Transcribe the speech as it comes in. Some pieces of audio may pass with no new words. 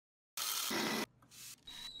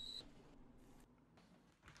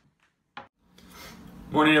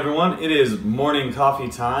Morning everyone, it is morning coffee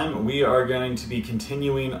time. We are going to be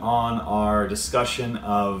continuing on our discussion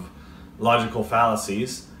of logical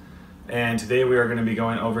fallacies, and today we are going to be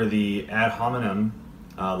going over the ad hominem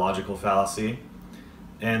logical fallacy.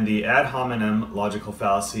 And the ad hominem logical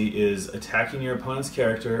fallacy is attacking your opponent's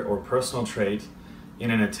character or personal trait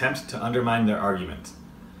in an attempt to undermine their argument.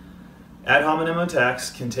 Ad hominem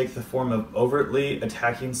attacks can take the form of overtly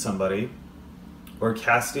attacking somebody or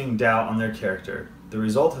casting doubt on their character. The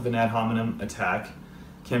result of an ad hominem attack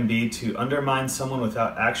can be to undermine someone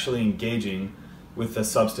without actually engaging with the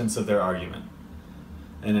substance of their argument.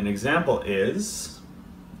 And an example is,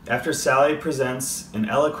 after Sally presents an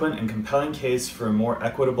eloquent and compelling case for a more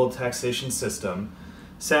equitable taxation system,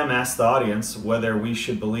 Sam asks the audience whether we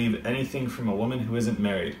should believe anything from a woman who isn't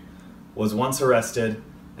married, was once arrested,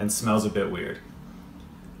 and smells a bit weird.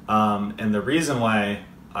 And the reason why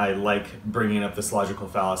I like bringing up this logical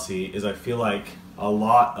fallacy is I feel like a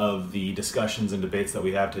lot of the discussions and debates that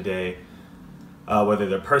we have today, whether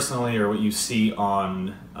they're personally or what you see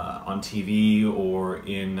on TV or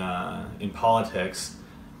in politics,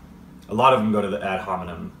 a lot of them go to the ad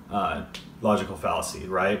hominem logical fallacy,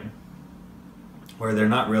 right? Where they're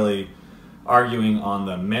not really arguing on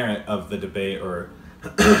the merit of the debate or,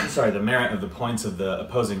 sorry, the merit of the points of the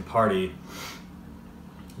opposing party.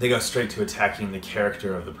 They go straight to attacking the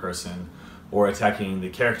character of the person or attacking the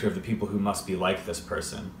character of the people who must be like this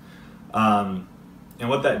person. And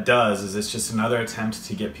what that does is it's just another attempt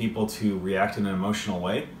to get people to react in an emotional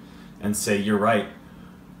way and say, you're right.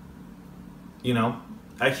 You know,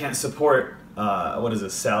 I can't support, what is it,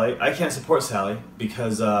 Sally? I can't support Sally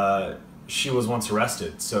because she was once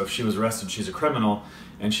arrested. So if she was arrested, she's a criminal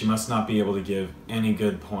and she must not be able to give any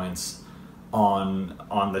good points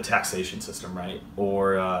on the taxation system, right?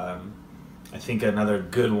 Or I think another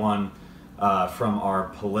good one from our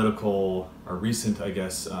political, or recent, I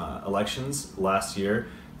guess, elections last year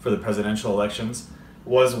for the presidential elections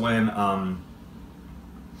was when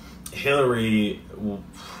Hillary,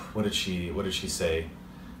 what did she say?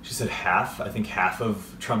 She said I think half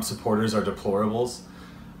of Trump supporters are deplorables.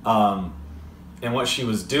 And what she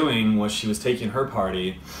was doing was she was taking her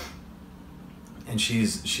party and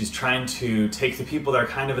she's trying to take the people that are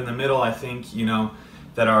kind of in the middle, I think, you know,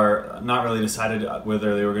 that are not really decided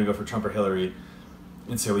whether they were going to go for Trump or Hillary,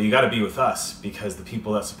 and say, well, you got to be with us because the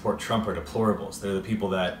people that support Trump are deplorables. They're the people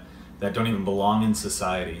that don't even belong in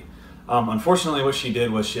society. Unfortunately, what she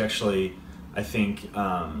did was she actually, I think,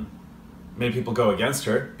 made people go against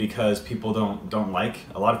her because people don't like,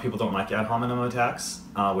 a lot of people don't like ad hominem attacks,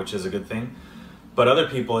 which is a good thing. But other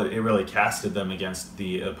people, it really casted them against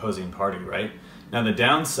the opposing party, right? Now the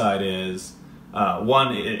downside is,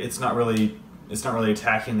 one, it's not really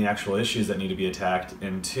attacking the actual issues that need to be attacked,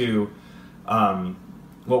 and two,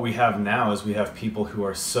 what we have now is we have people who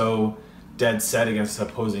are so dead set against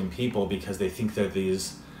opposing people because they think they're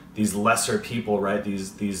these lesser people, right?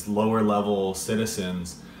 These lower level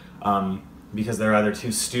citizens, because they're either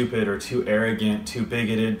too stupid or too arrogant, too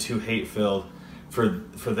bigoted, too hate filled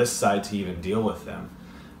for this side to even deal with them.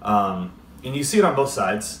 And you see it on both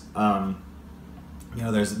sides. You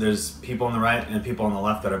know, there's people on the right and people on the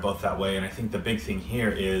left that are both that way, and I think the big thing here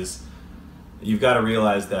is you've got to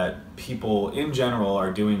realize that people in general are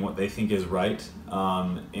doing what they think is right,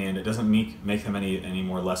 and it doesn't make them any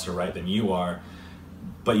more lesser right than you are,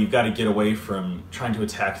 but you've got to get away from trying to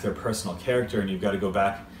attack their personal character, and you've got to go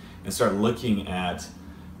back and start looking at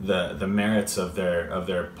the merits of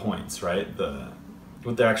their points, right?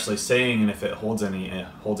 What they're actually saying, and if it holds any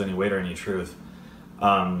weight or any truth.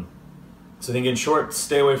 So I think in short,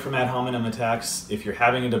 stay away from ad hominem attacks. If you're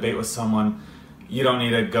having a debate with someone, you don't need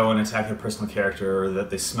to go and attack their personal character or that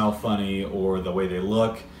they smell funny or the way they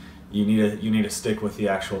look. You need to stick with the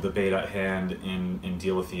actual debate at hand and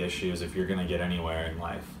deal with the issues if you're going to get anywhere in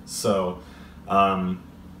life. So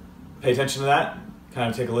pay attention to that. Kind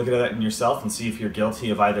of take a look at that in yourself and see if you're guilty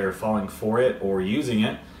of either falling for it or using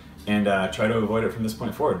it, and try to avoid it from this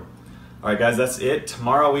point forward. All right, guys, that's it.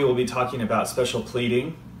 Tomorrow we will be talking about special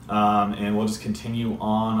pleading. And we'll just continue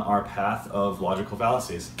on our path of logical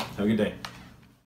fallacies. Have a good day.